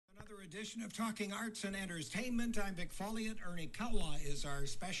Edition of Talking Arts and Entertainment. I'm Vic Folliott. Ernie Kalwa is our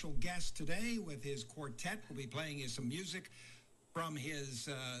special guest today with his quartet. We'll be playing you some music from his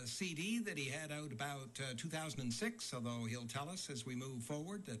CD that he had out about 2006, although he'll tell us as we move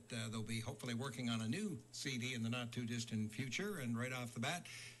forward that they'll be hopefully working on a new CD in the not-too-distant future. And right off the bat,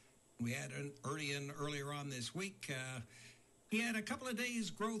 we had Ernie in earlier on this week. He had a couple of days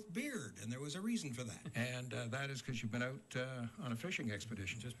growth beard, and there was a reason for that. And that is because you've been out on a fishing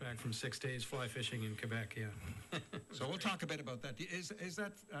expedition. Just back from 6 days fly fishing in Quebec, yeah. So we'll talk a bit about that. Is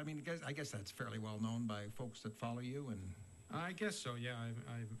that, I mean, I guess that's fairly well known by folks that follow you. And I guess so, yeah.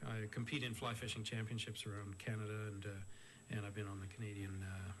 I compete in fly fishing championships around Canada, and I've been on the Canadian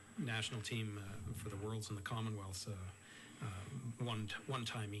national team for the Worlds and the Commonwealths one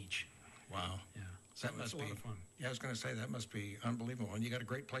time each. Wow. Yeah. So that must be a lot of fun. Yeah, I was going to say that must be unbelievable. And you got a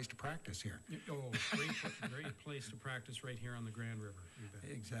great place to practice here. Oh, great place to practice right here on the Grand River.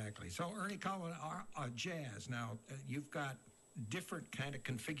 Exactly. So Ernie Kalwa, jazz. Now you've got different kind of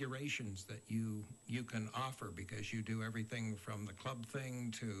configurations that you can offer because you do everything from the club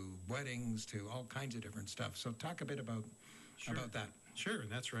thing to weddings to all kinds of different stuff. So talk a bit about that. Sure,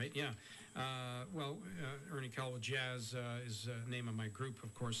 that's right, yeah. Ernie Kalwa Jazz is the name of my group,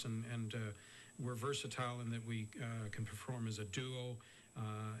 of course, and we're versatile in that we can perform as a duo,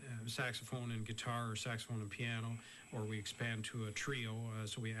 saxophone and guitar, or saxophone and piano, or we expand to a trio,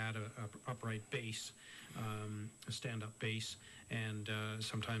 so we add a upright bass, a stand-up bass, and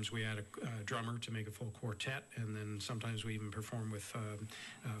sometimes we add a drummer to make a full quartet, and then sometimes we even perform with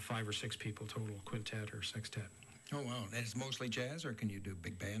 5 or 6 people total, quintet or sextet. Oh, wow. And it's mostly jazz, or can you do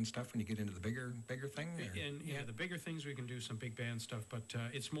big band stuff when you get into the bigger thing? Yeah, the bigger things we can do some big band stuff, but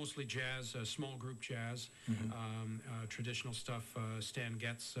it's mostly jazz, small group jazz, traditional stuff, Stan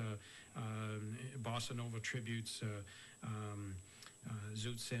Getz, bossa nova tributes,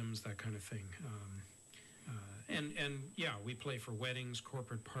 Zoot Sims, that kind of thing. And yeah, we play for weddings,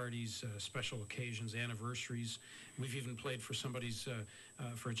 corporate parties, special occasions, anniversaries. We've even played for somebody's,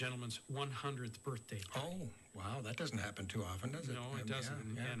 for a gentleman's 100th birthday party. Oh, wow, that doesn't happen too often, does it? No, it doesn't.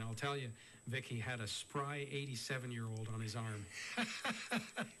 Yeah. And I'll tell you, Vicky had a spry 87-year-old on his arm.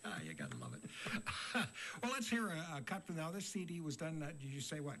 You gotta love it. Well, let's hear a cut from now. This CD was done, did you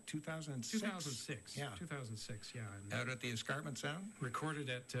say what, 2006? 2006. Yeah. 2006, yeah. And out at the Escarpment Sound? Recorded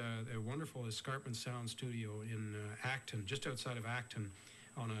at a wonderful Escarpment Sound studio in Acton, just outside of Acton,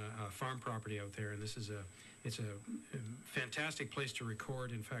 on a farm property out there. And it's a fantastic place to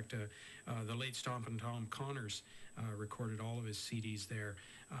record. In fact, the late Stompin' Tom Connors recorded all of his CDs there.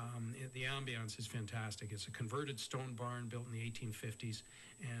 The ambiance is fantastic. It's a converted stone barn built in the 1850s,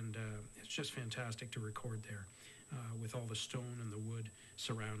 and it's just fantastic to record there with all the stone and the wood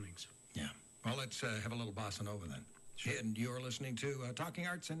surroundings. Yeah. Well, let's have a little bossa nova then. Sure. And you're listening to Talking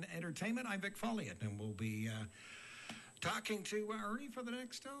Arts and Entertainment. I'm Vic Folliott, and we'll be talking to Ernie for the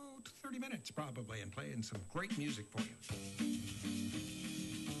next 30 minutes probably, and playing some great music for you.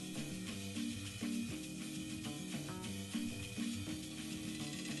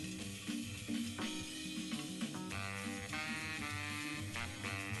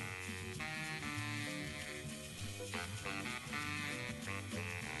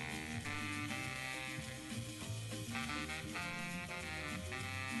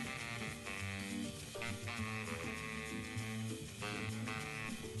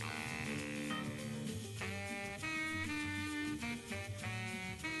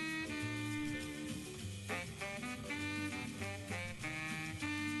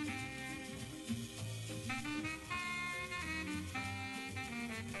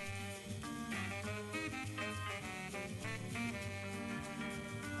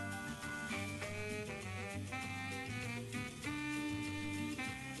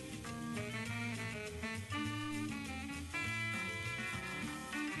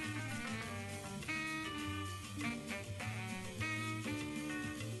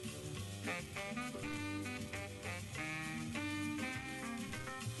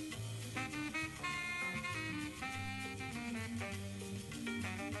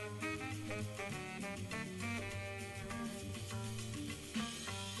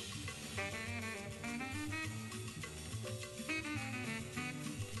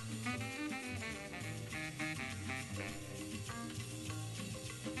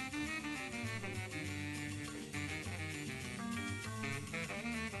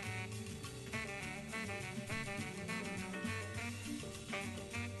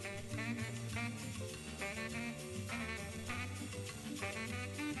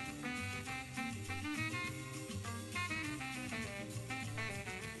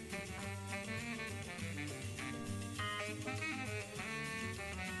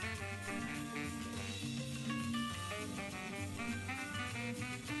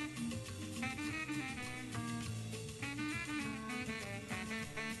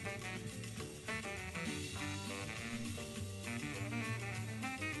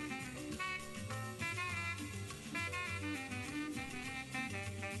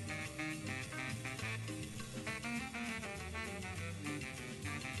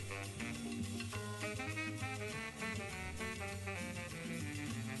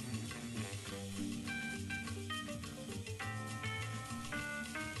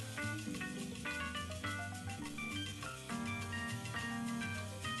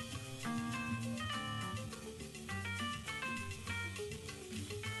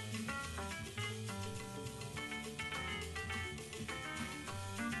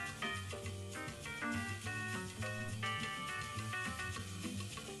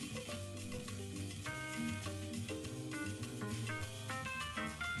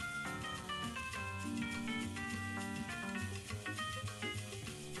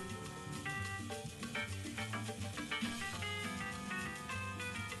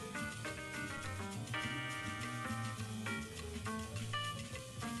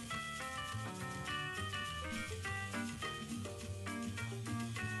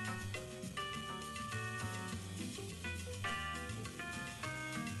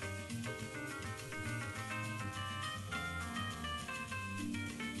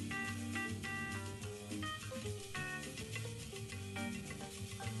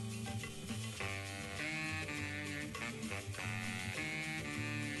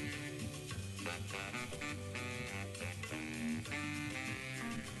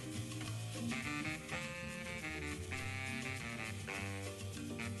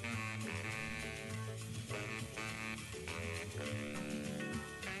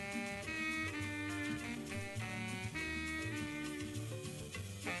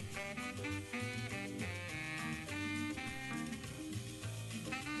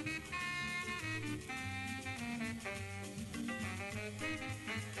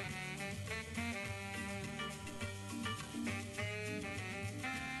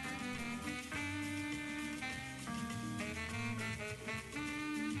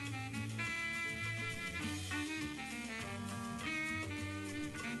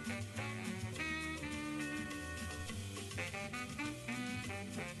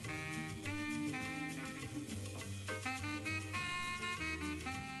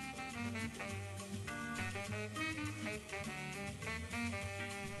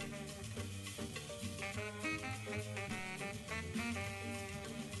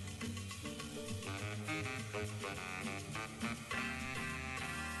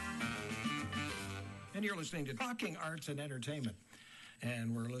 And you're listening to Talking Arts and Entertainment.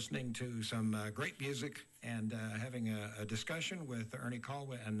 And we're listening to some great music and having a discussion with Ernie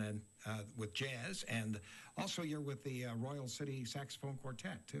Kalwa and then with jazz. And also you're with the Royal City Saxophone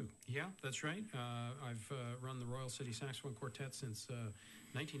Quartet, too. Yeah, that's right. I've run the Royal City Saxophone Quartet since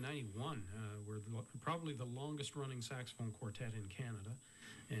 1991. We're probably the longest running saxophone quartet in Canada.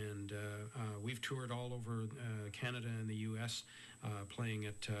 And we've toured all over Canada and the U.S. Playing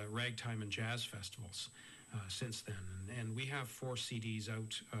at ragtime and jazz festivals since then. And we have 4 CDs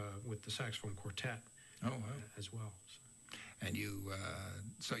out with the saxophone quartet as well. So. And you,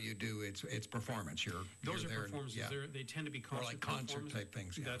 so you do, it's performance. Those you're are there performances. And, yeah. They tend to be concert, or like concert type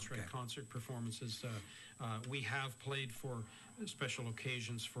things. Yeah, that's right, concert performances. We have played for special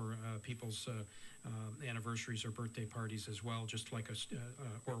occasions for people's anniversaries or birthday parties as well, just like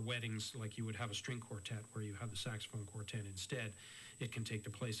or weddings, like you would have a string quartet where you have the saxophone quartet instead. It can take the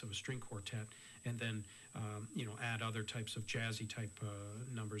place of a string quartet, and then add other types of jazzy type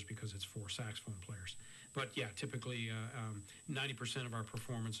numbers because it's 4 saxophone players. But yeah, typically 90% of our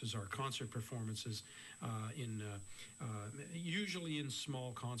performances are concert performances usually in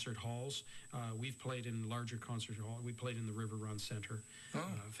small concert halls. We've played in larger concert halls. We played in the River Run Center,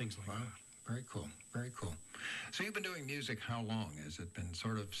 things like that. Very cool, very cool. So you've been doing music how long? Has it been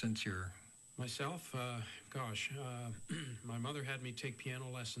sort of since you're... Myself, my mother had me take piano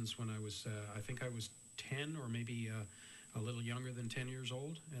lessons when I was, I think I was 10 or maybe a little younger than 10 years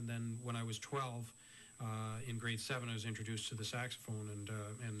old. And then when I was 12, in grade 7, I was introduced to the saxophone,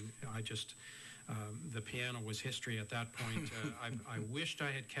 and I just, the piano was history at that point. I wished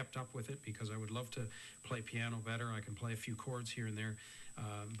I had kept up with it because I would love to play piano better. I can play a few chords here and there.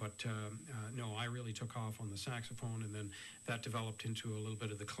 But no, I really took off on the saxophone, and then that developed into a little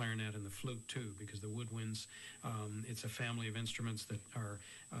bit of the clarinet and the flute too, because the woodwinds, it's a family of instruments that are,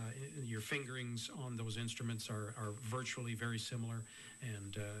 your fingerings on those instruments are virtually very similar,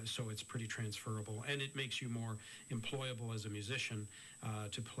 and so it's pretty transferable, and it makes you more employable as a musician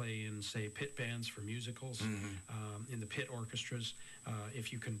to play in, say, pit bands for musicals, in the pit orchestras,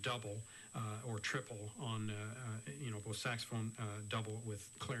 if you can double or triple on, both saxophone double with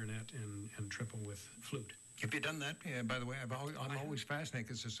clarinet and triple with flute. Have you done that? Yeah, by the way, I'm always fascinated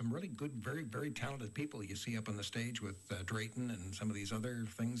because there's some really good, very, very talented people you see up on the stage with Drayton and some of these other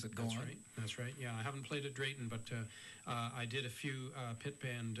things that go on. That's right. Yeah, I haven't played at Drayton, but I did a few pit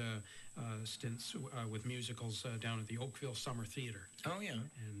band stints with musicals down at the Oakville Summer Theater. Oh, yeah.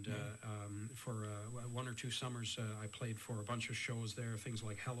 And for 1 or 2 summers, I played for a bunch of shows there, things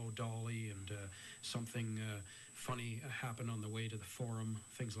like Hello Dolly and Something Funny Happened on the Way to the Forum,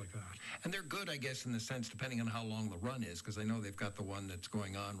 things like that. And they're good, I guess, in the sense, depending on how long the run is, because I know they've got the one that's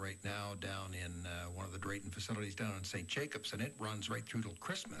going on right now down in one of the Drayton facilities down in St. Jacobs, and it runs right through till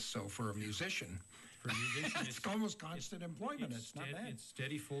Christmas. So for a musician... it's almost constant employment. It's not bad. It's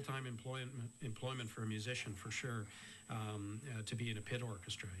steady full-time employment for a musician, for sure, to be in a pit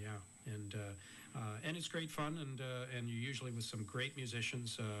orchestra, yeah. And it's great fun, and you're usually with some great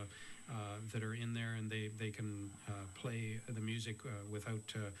musicians that are in there, and they can play the music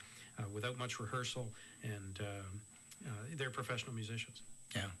without much rehearsal, and they're professional musicians.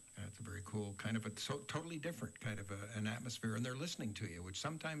 Yeah, it's a very cool kind of totally different kind of an atmosphere, and they're listening to you, which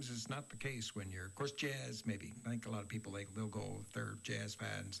sometimes is not the case when you're, of course, jazz, maybe. I think a lot of people, they'll go, if they're jazz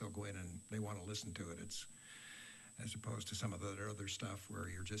fans, they'll go in and they want to listen to it. It's as opposed to some of the other stuff where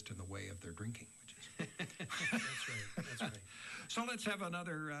you're just in the way of their drinking, which is... That's right. So let's have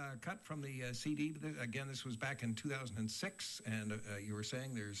another cut from the CD. Again, this was back in 2006, and you were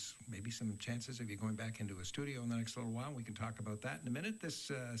saying there's maybe some chances of you going back into a studio in the next little while. We can talk about that in a minute.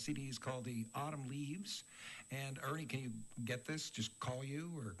 This CD is called The Autumn Leaves. And Ernie, can you get this? Just call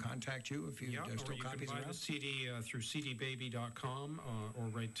you or contact you if you still or you copies can buy around? the CD through cdbaby.com or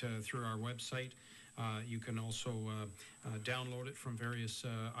right through our website. You can also download it from various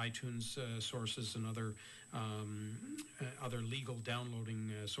iTunes sources and other legal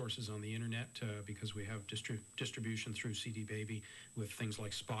downloading sources on the internet, because we have distribution through CD Baby with things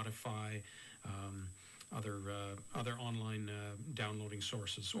like Spotify, other online downloading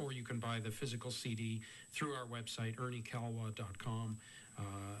sources. Or you can buy the physical CD through our website, erniekalwa.com,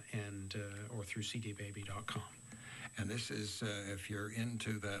 or through cdbaby.com. And this is, if you're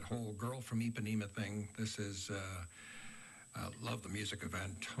into that whole Girl from Ipanema thing, this is Love the Music of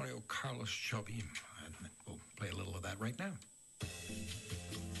Antonio Carlos Jobim. And we'll play a little of that right now.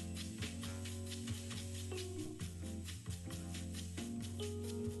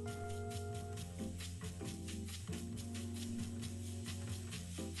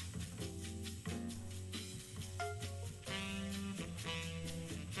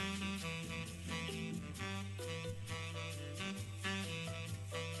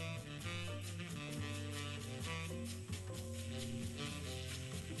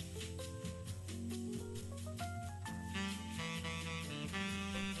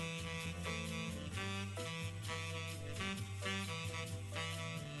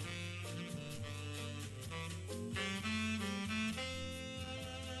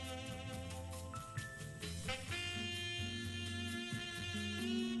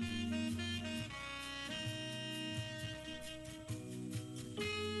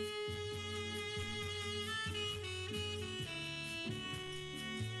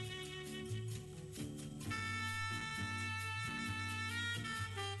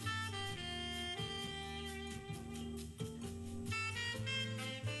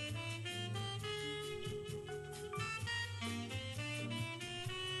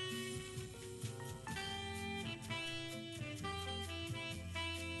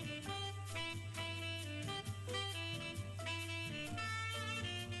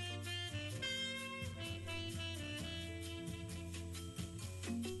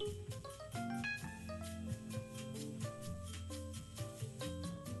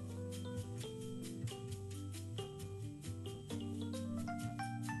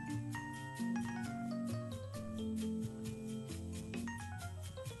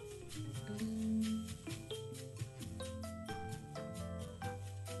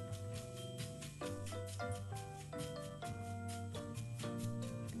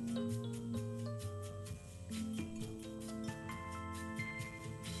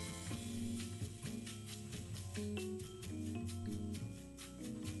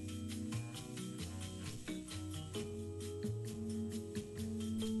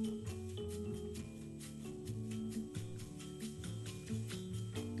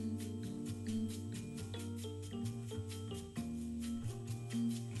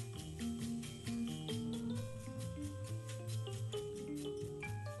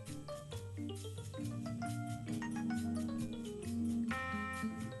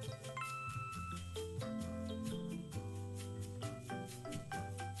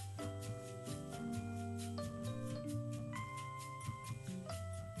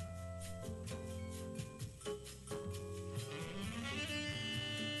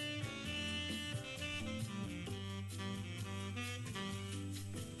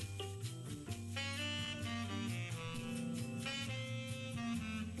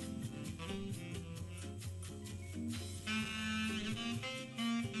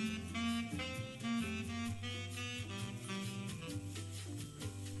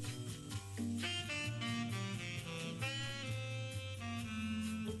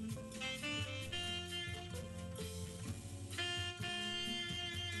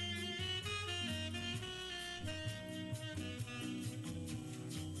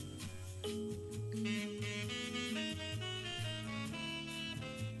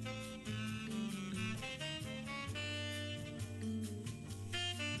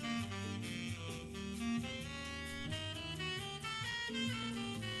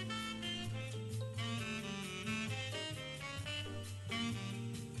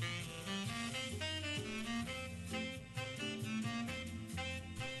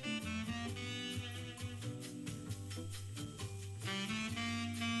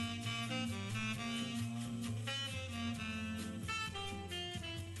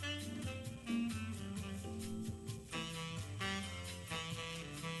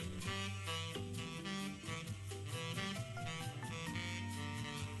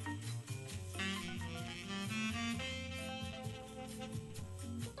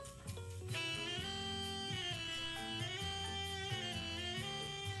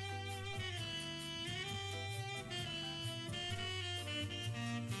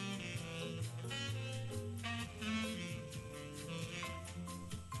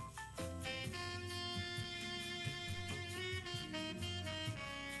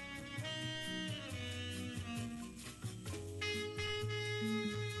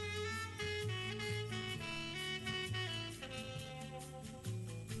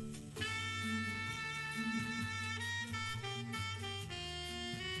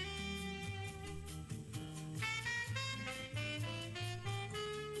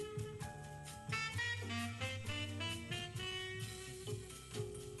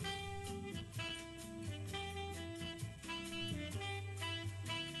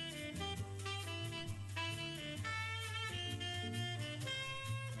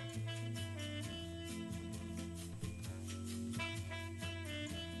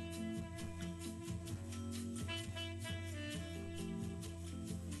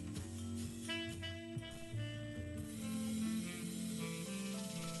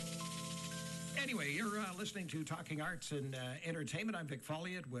 Anyway, you're listening to Talking Arts and Entertainment. I'm Vic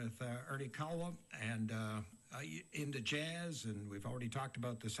Folliott with Ernie Kalwa, and into jazz, and we've already talked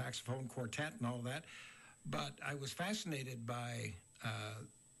about the saxophone quartet and all that. But I was fascinated by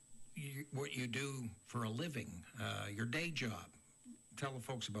what you do for a living, your day job. Tell the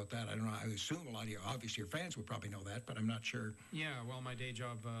folks about that. I don't know. I assume a lot of obviously your fans would probably know that, but I'm not sure. Yeah, well, my day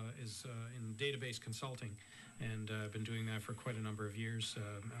job is in database consulting, and I've been doing that for quite a number of years.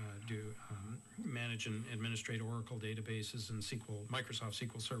 Manage and administrate Oracle databases and Microsoft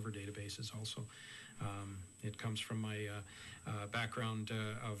SQL Server databases also. It comes from my background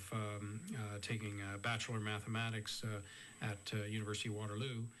of taking Bachelor Mathematics at University of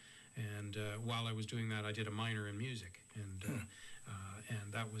Waterloo, and while I was doing that, I did a minor in music, and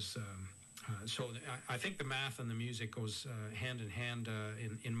that was so. I think the math and the music goes hand in hand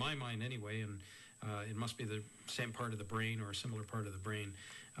in my mind anyway, and it must be the same part of the brain or a similar part of the brain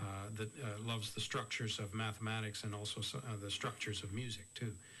that loves the structures of mathematics and also the structures of music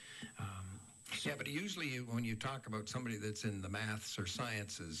too. Yeah, but usually when you talk about somebody that's in the maths or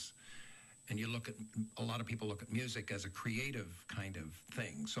sciences, and you look at, a lot of people look at music as a creative kind of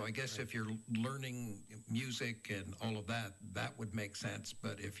thing. So I guess if you're learning music and all of that, that would make sense.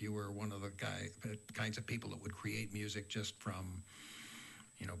 But if you were one of the kinds of people that would create music just from,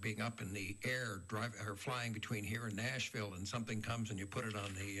 being up in the air, or flying between here and Nashville, and something comes and you put it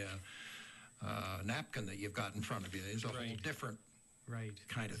on the napkin that you've got in front of you, is a whole different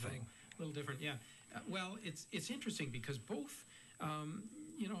kind of thing. A little different, yeah. Well, it's interesting because both,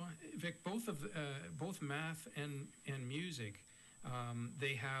 Vic, both math and music,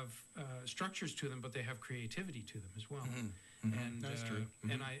 they have structures to them, but they have creativity to them as well. Mm-hmm. And that's true.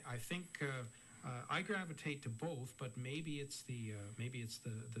 Mm-hmm. And I think I gravitate to both, but maybe it's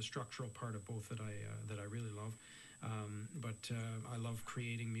the structural part of both that I really love. But I love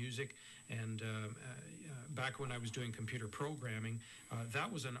creating music, and back when I was doing computer programming,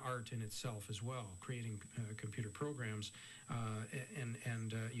 that was an art in itself as well, creating computer programs,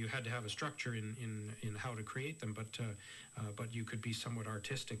 and you had to have a structure in how to create them, but you could be somewhat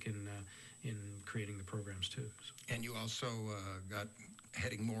artistic in creating the programs too. So. And you also got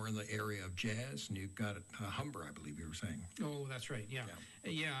heading more in the area of jazz, and you got Humber, I believe you were saying. Oh, that's right. Yeah.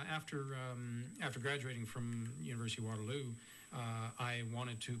 After graduating from University of Waterloo, I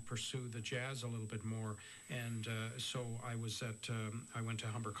wanted to pursue the jazz a little bit more, and so I went to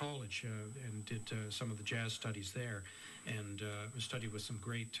Humber College and did some of the jazz studies there, and studied with some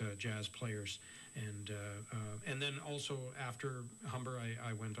great jazz players, and then also after Humber,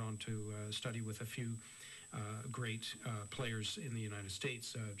 I went on to study with a few great players in the United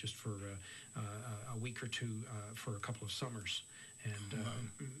States just for a week or two for a couple of summers. And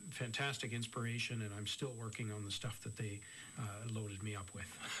fantastic inspiration, and I'm still working on the stuff that they loaded me up with.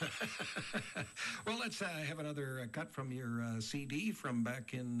 Well, let's have another cut from your CD from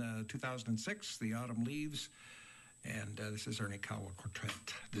back in 2006, The Autumn Leaves. And this is Ernie Kalwa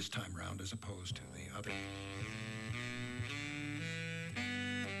Quartet this time round as opposed to the other.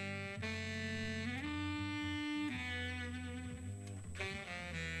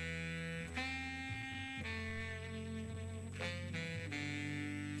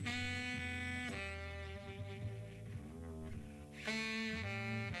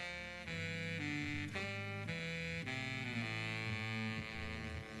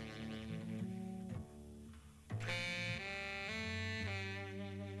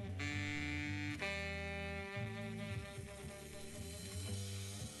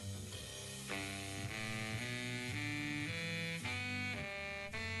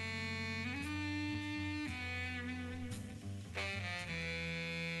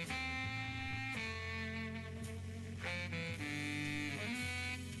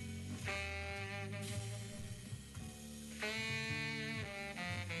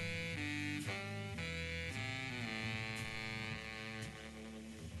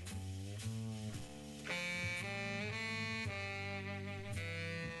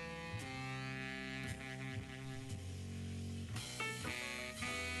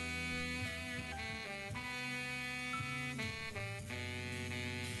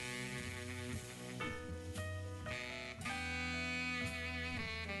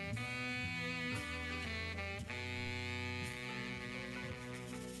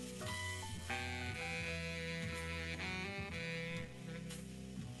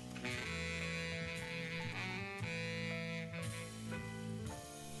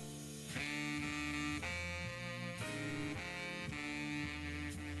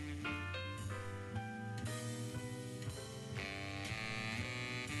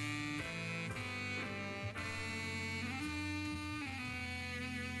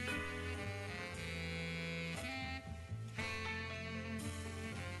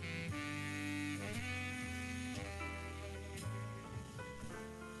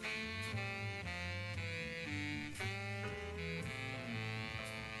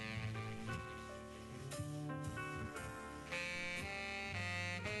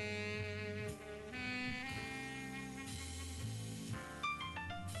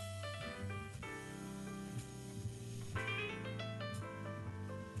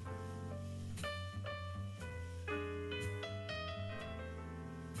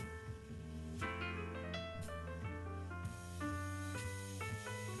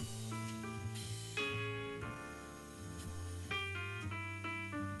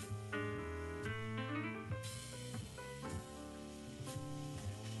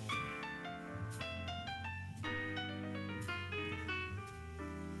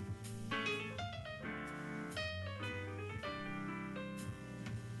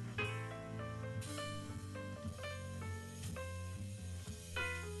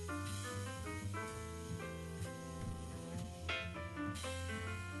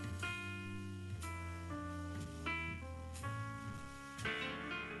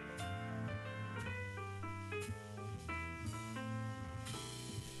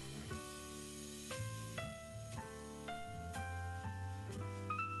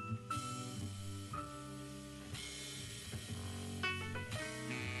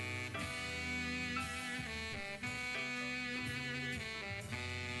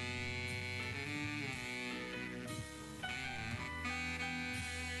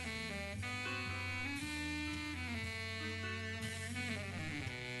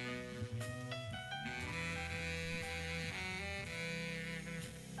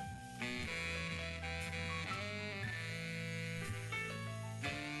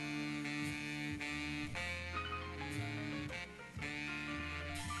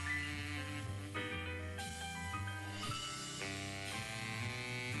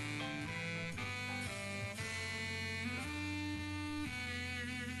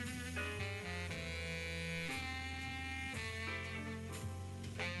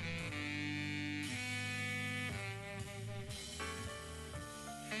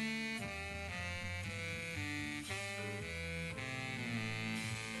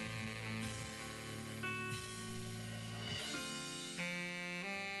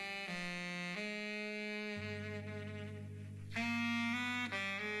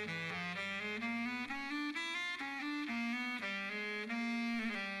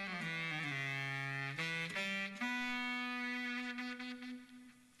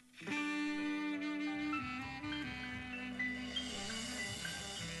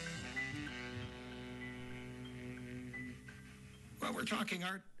 Well, we're talking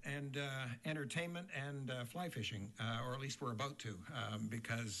art and entertainment and fly fishing, or at least we're about to,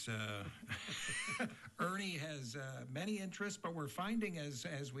 because Ernie has many interests, but we're finding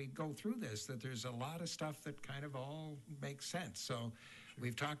as we go through this that there's a lot of stuff that kind of all makes sense. So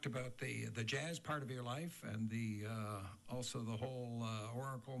we've talked about the jazz part of your life and the also the whole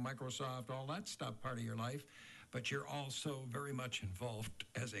Oracle, Microsoft, all that stuff part of your life, but you're also very much involved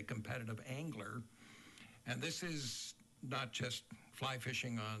as a competitive angler. And this is not just fly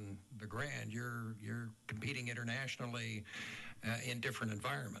fishing on the Grand. You're competing internationally in different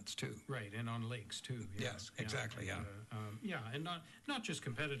environments too. Right, and on lakes too. Yeah. Yes, exactly. Yeah. Yeah, and not just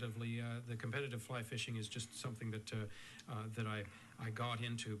competitively. The competitive fly fishing is just something that that I got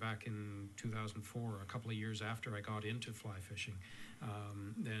into back in 2004, a couple of years after I got into fly fishing,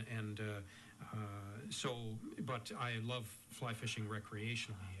 so. But I love fly fishing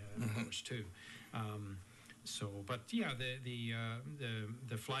recreationally, of course, too. But yeah,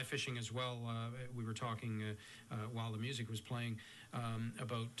 the fly fishing as well. We were talking while the music was playing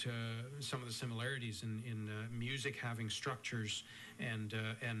about some of the similarities in music having structures and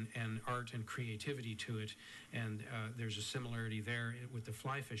art and creativity to it, and there's a similarity there with the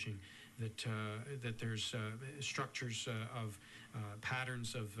fly fishing that there's structures of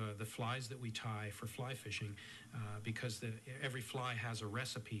patterns of the flies that we tie for fly fishing, because every fly has a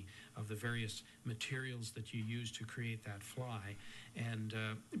recipe of the various materials that you use to create that fly, and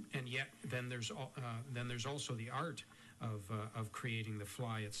yet then there's also the art of creating the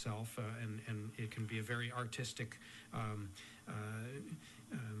fly itself, and it can be a very artistic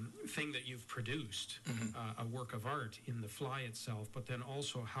thing that you've produced, a work of art in the fly itself, but then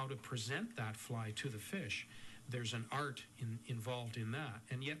also how to present that fly to the fish. There's an art involved in that,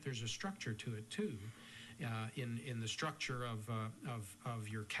 and yet there's a structure to it too. In the structure of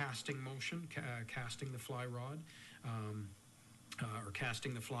your casting motion, casting the fly rod, or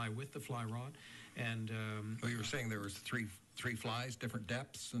casting the fly with the fly rod, and well, you were saying there was three flies, different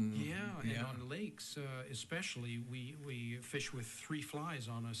depths, and and on lakes especially, we fish with 3 flies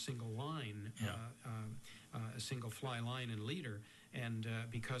on a single line, a single fly line and leader, and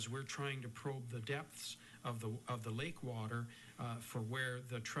because we're trying to probe the depths of the lake water for where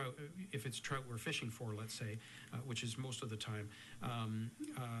the trout, if it's trout we're fishing for, let's say, which is most of the time,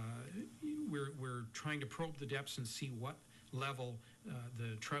 we're trying to probe the depths and see what level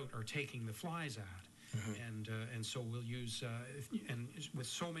the trout are taking the flies at. And so we'll use and with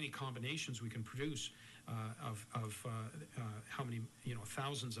so many combinations we can produce of how many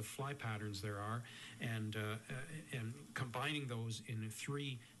thousands of fly patterns there are, and combining those in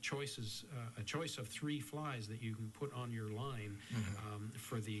 3 choices, a choice of 3 flies that you can put on your line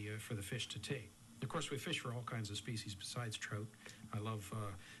for the fish to take. Of course, we fish for all kinds of species besides trout. I love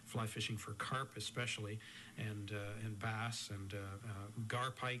fly fishing for carp especially, and bass, and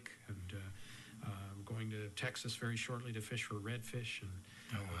garpike, and going to Texas very shortly to fish for redfish. And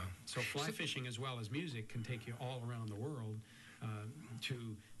so fly fishing as well as music can take you all around the world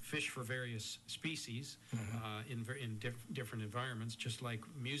to fish for various species in different environments, just like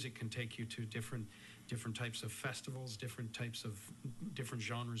music can take you to different types of festivals, different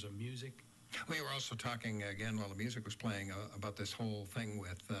genres of music. We were also talking again while the music was playing about this whole thing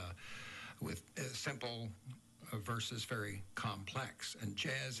with simple versus very complex, and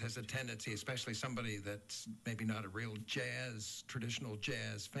jazz has a tendency, especially somebody that's maybe not a real traditional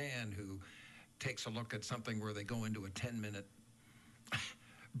jazz fan, who takes a look at something where they go into a 10-minute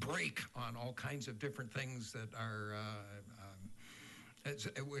break on all kinds of different things that are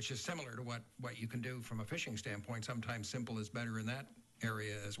which is similar to what you can do from a fishing standpoint. Sometimes simple is better in that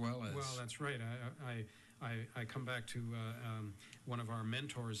area as well as... Well, that's right. I come back to one of our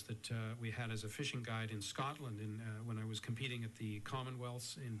mentors that we had as a fishing guide in Scotland when I was competing at the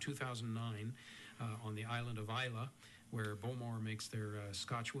Commonwealths in 2009 on the island of Islay, where Bowmore makes their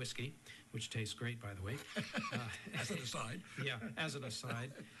Scotch whiskey, which tastes great, by the way. As an aside. Yeah, as an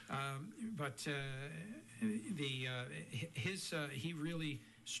aside. But he really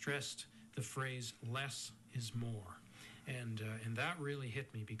stressed the phrase "less is more." And that really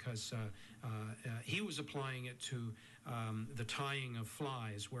hit me, because he was applying it to the tying of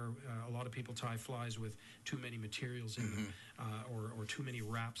flies, where a lot of people tie flies with too many materials in them, or too many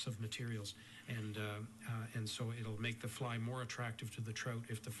wraps of materials, and so it'll make the fly more attractive to the trout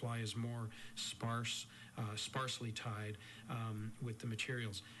if the fly is more sparsely tied with the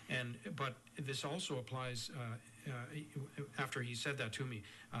materials. But this also applies. After he said that to me,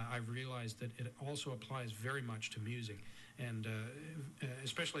 I realized that it also applies very much to music, and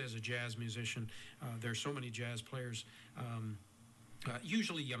especially as a jazz musician, there are so many jazz players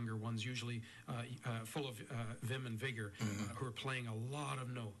Usually younger ones, usually full of vim and vigor, who are playing a lot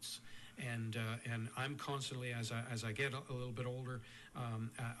of notes. And I'm constantly, as I get a little bit older,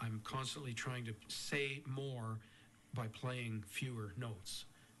 I'm constantly trying to say more by playing fewer notes.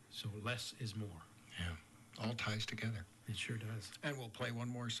 So less is more. Yeah, all ties together. It sure does. And we'll play one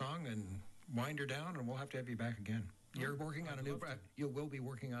more song and wind her down, and we'll have to have you back again. You're working on you will be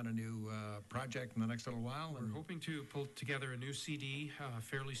working on a new project in the next little while. We're hoping to pull together a new CD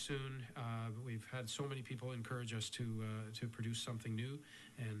fairly soon. We've had so many people encourage us to produce something new,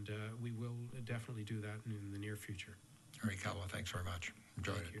 and we will definitely do that in the near future. Ernie Kalwa, thanks very much.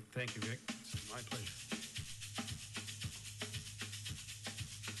 Enjoyed it. Thank you, Vic. It's my pleasure.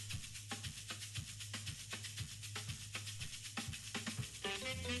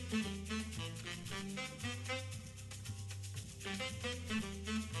 Thank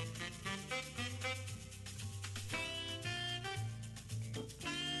you.